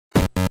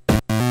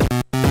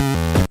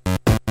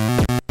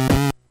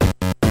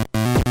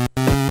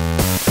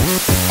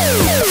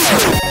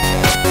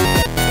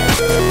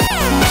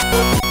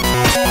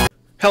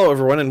Hello,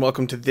 everyone, and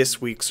welcome to this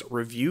week's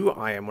review.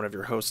 I am one of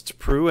your hosts,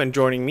 Proulx, and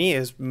joining me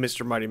is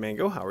Mr.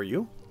 MightyMango. How are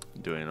you?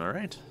 Doing all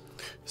right.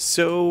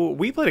 So,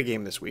 we played a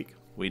game this week.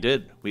 We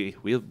did. We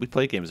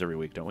play games every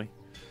week, don't we?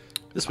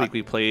 This week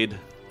we played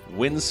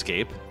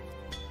Windscape,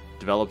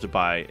 developed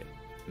by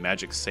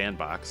Magic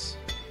Sandbox,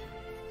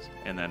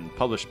 and then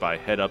published by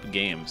Head Up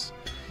Games.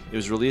 It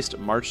was released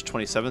March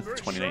 27th,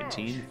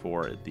 2019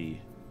 for the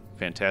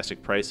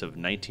fantastic price of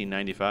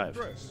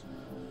 $19.95.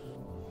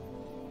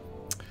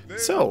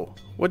 So,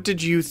 what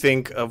did you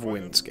think of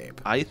Windscape?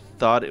 I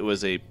thought it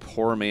was a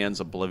poor man's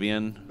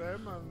Oblivion,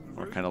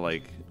 or kind of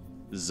like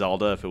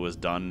Zelda if it was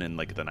done in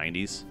like the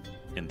 90s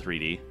in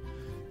 3D.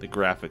 The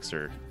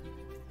graphics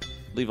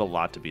leave a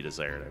lot to be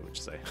desired, I would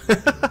say.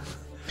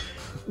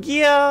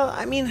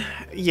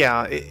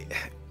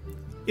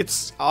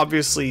 It's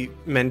obviously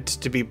meant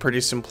to be pretty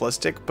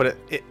simplistic, but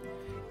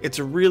it's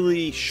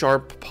really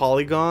sharp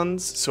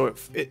polygons, so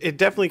it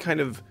definitely kind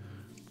of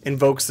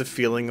invokes the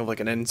feeling of like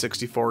an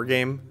N64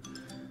 game,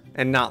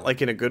 and not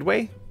like in a good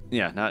way.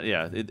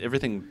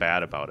 Everything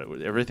bad about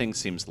it. Everything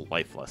seems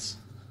lifeless.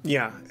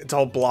 Yeah, it's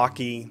all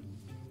blocky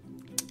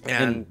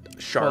and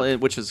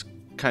sharp. Which is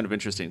kind of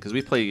interesting because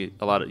we play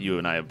a lot. You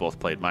and I have both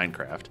played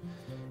Minecraft,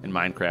 and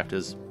Minecraft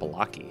is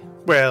blocky.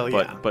 Well,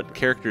 yeah, but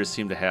characters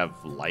seem to have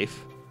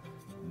life.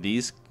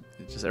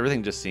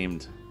 Everything just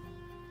seemed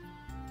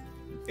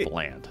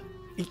bland.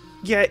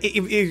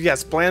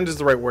 Yes, bland is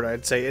the right word.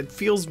 I'd say it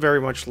feels very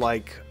much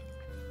like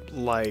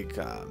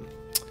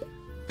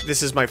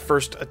this is my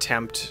first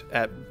attempt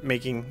at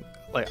making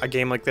like a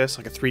game like this,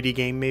 like a 3D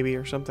game maybe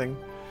or something.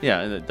 Yeah,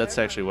 and that's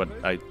actually what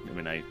I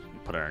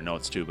put in our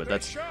notes too, but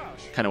that's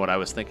kind of what I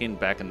was thinking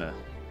back in the.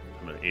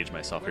 I'm going to age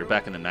myself here.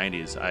 Back in the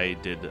 90s, I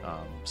did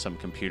some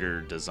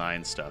computer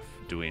design stuff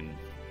doing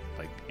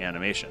like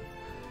animation,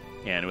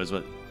 and it was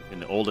in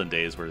the olden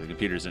days where the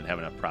computers didn't have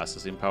enough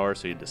processing power,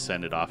 so you had to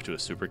send it off to a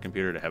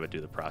supercomputer to have it do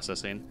the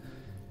processing,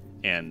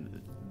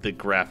 and the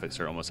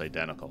graphics are almost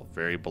identical.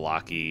 Very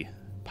blocky,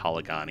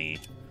 polygony,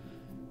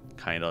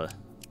 kind of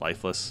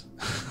lifeless.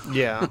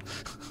 Yeah.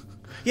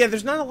 Yeah,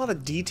 there's not a lot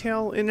of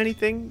detail in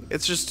anything.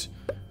 It's just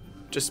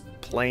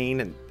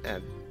plain and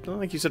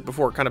like you said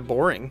before, kind of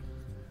boring.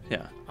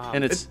 Yeah.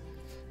 And it's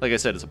like I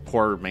said, it's a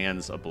poor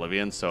man's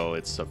Oblivion, so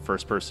it's a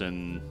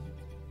first-person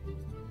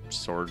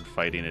sword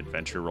fighting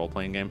adventure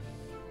role-playing game.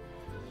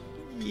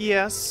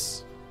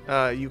 Yes.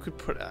 You could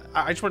put...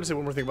 I just wanted to say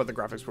one more thing about the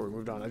graphics before we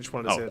moved on. I just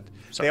wanted to say that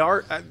sorry. they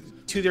are,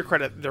 to their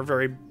credit, they're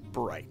very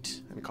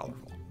bright and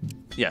colorful.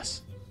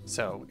 Yes.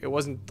 So it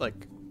wasn't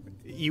like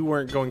you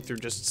weren't going through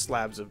just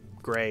slabs of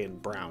gray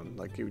and brown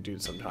like you would do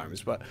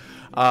sometimes. But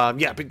but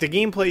the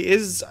gameplay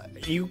is,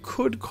 you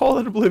could call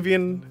it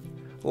Oblivion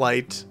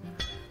light.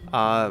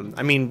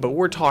 But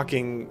we're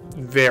talking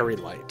very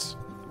light.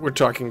 We're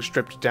talking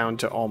stripped down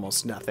to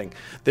almost nothing.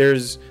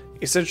 There's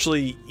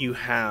essentially, you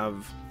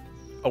have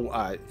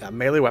a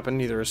melee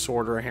weapon, either a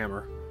sword or a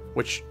hammer,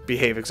 which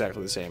behave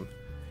exactly the same,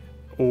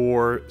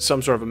 or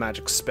some sort of a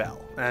magic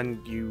spell, and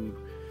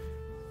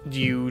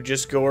you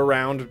just go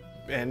around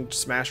and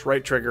smash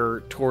right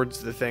trigger towards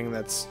the thing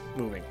that's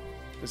moving,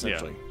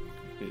 essentially.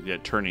 Yeah,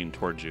 turning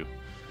towards you.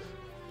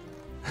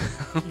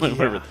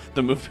 Yeah.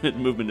 The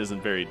movement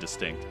isn't very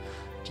distinct.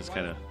 It just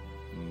kind of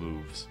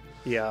moves.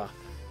 Yeah.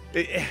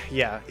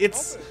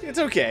 It's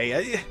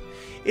okay.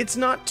 It's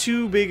not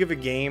too big of a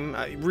game.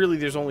 Really,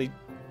 there's only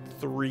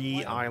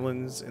 3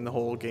 islands in the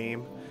whole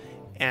game,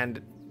 and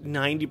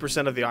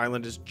 90% of the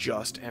island is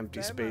just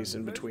empty space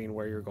in between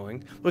where you're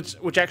going,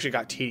 which actually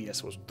got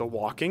tedious, was the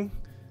walking.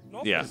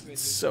 Yeah.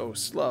 It's so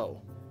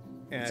slow.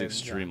 It's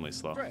extremely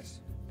slow.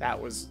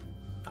 That was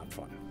not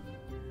fun.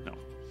 No.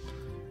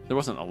 There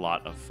wasn't a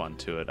lot of fun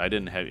to it. I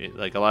didn't have...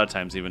 Like, a lot of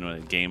times, even when a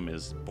game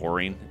is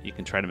boring, you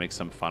can try to make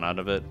some fun out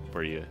of it,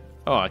 where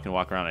I can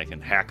walk around, I can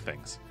hack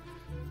things.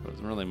 There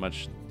wasn't really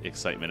much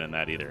excitement in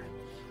that either.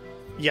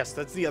 Yes,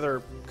 that's the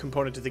other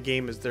component to the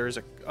game, is there is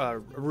a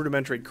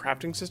rudimentary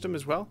crafting system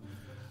as well.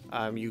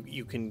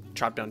 You can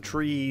chop down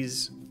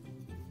trees,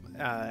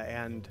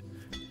 and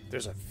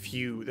there's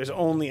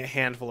only a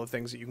handful of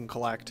things that you can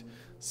collect.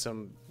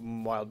 Some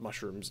wild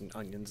mushrooms and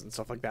onions and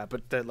stuff like that,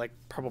 but they're like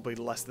probably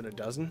less than a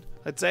dozen,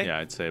 I'd say. Yeah,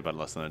 I'd say about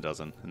less than a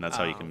dozen, and that's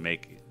how you can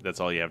that's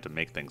all you have to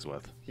make things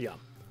with. Yeah,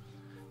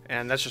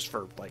 and that's just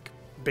for like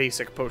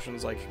basic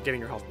potions, like getting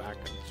your health back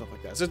and stuff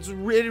like that. So it's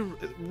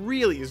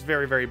really is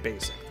very, very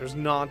basic. There's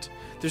no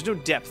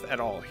depth at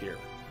all here.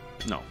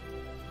 No,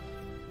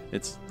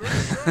 it's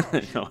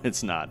no,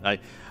 it's not.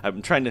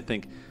 I'm trying to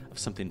think of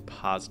something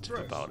positive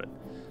about it.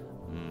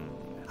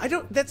 I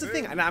don't. That's the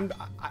thing, and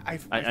I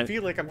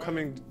feel like I'm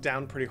coming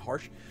down pretty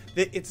harsh.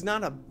 It's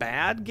not a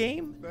bad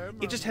game.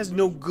 It just has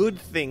no good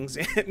things.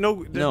 There's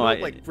no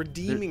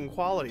redeeming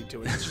quality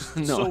to it. It's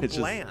just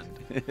bland.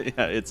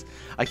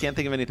 I can't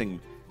think of anything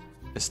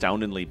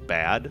astoundingly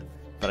bad,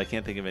 but I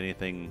can't think of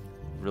anything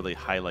really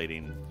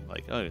highlighting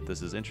like, oh,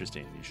 this is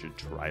interesting, you should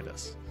try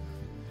this.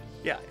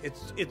 Yeah,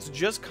 it's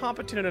just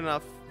competent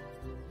enough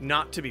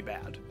not to be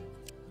bad,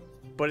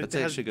 but that's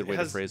actually a good way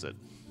to phrase it.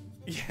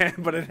 Yeah,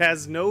 but it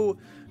has no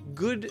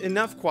good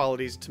enough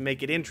qualities to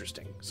make it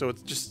interesting. So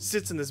it just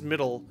sits in this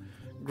middle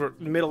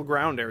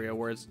ground area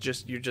where it's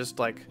just you're just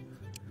like,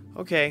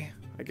 okay,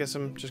 I guess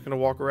I'm just gonna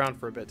walk around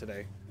for a bit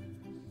today,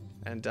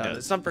 and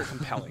it's not very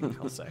compelling,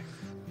 I'll say.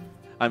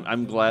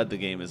 I'm glad the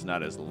game is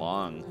not as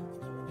long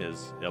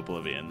as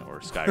Oblivion or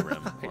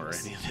Skyrim or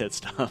any of that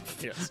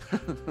stuff. Yes.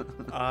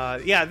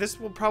 Yeah, this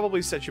will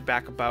probably set you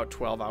back about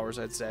 12 hours,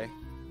 I'd say.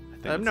 I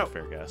think that's a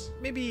fair guess.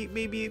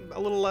 Maybe a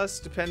little less,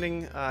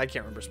 depending. I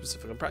can't remember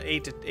specifically. Probably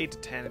 8 to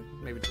 10,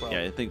 maybe 12.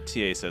 Yeah, I think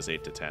TA says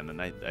 8 to 10,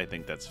 and I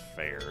think that's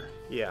fair.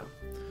 Yeah.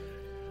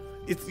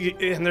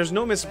 And there's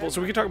no missable.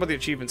 So we can talk about the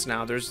achievements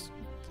now. There's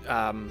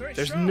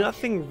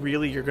nothing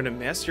really you're gonna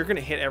miss. You're gonna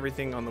hit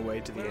everything on the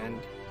way to the end.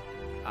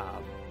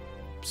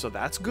 So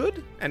that's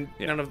good, and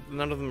none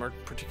of them are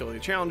particularly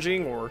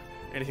challenging or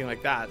anything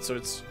like that. So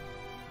it's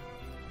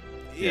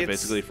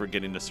basically for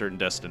getting to certain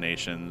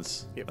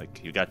destinations. Yep.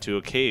 Like you got to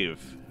a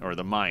cave or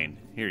the mine.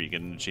 Here you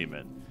get an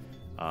achievement.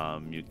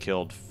 You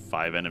killed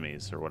 5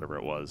 enemies or whatever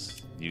it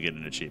was. You get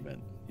an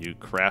achievement. You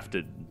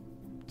crafted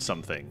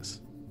some things.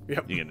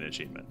 Yep. You get an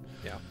achievement.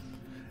 Yeah.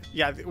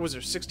 Yeah. Was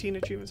there 16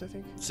 achievements? I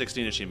think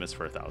 16 achievements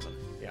for 1,000.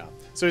 Yeah.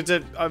 So it's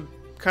a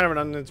kind of an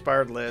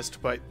uninspired list,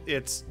 but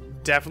it's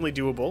definitely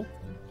doable.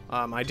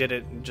 I did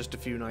it in just a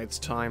few nights'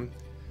 time,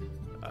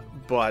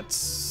 but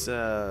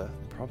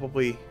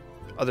probably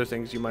other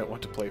things you might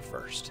want to play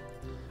first.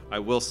 I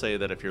will say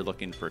that if you're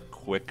looking for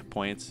quick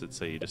points, let's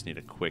say you just need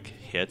a quick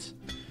hit,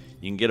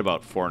 you can get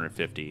about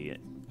 450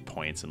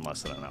 points in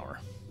less than an hour.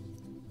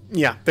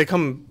 Yeah,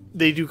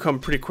 they do come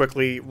pretty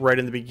quickly right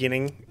in the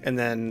beginning, and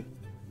then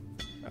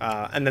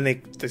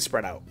they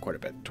spread out quite a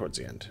bit towards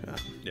the end.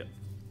 Yeah.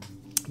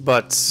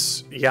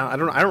 But yeah, I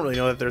don't really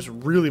know that there's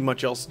really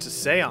much else to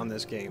say on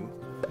this game.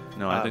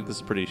 No, I think this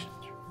is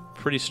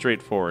pretty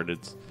straightforward.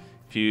 It's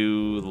if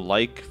you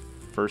like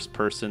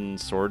first-person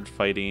sword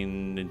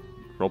fighting,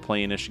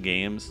 role-playing-ish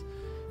games,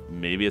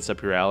 maybe it's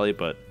up your alley.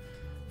 But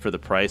for the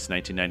price,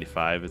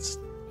 $19.95, it's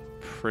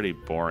pretty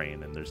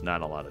boring, and there's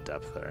not a lot of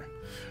depth there.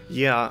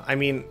 Yeah, I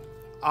mean,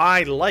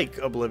 I like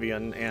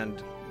Oblivion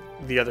and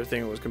the other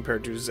thing it was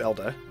compared to,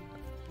 Zelda,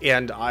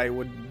 and I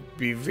would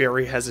be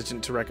very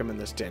hesitant to recommend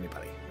this to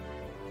anybody,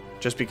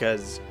 just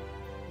because.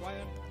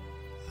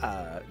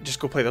 Just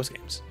go play those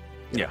games.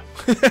 Yeah.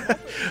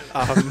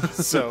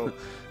 So,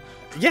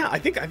 yeah, I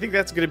think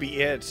that's gonna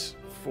be it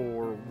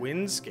for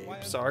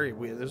Windscape. Sorry,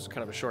 this was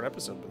kind of a short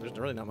episode, but there's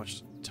really not much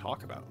to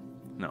talk about.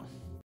 No.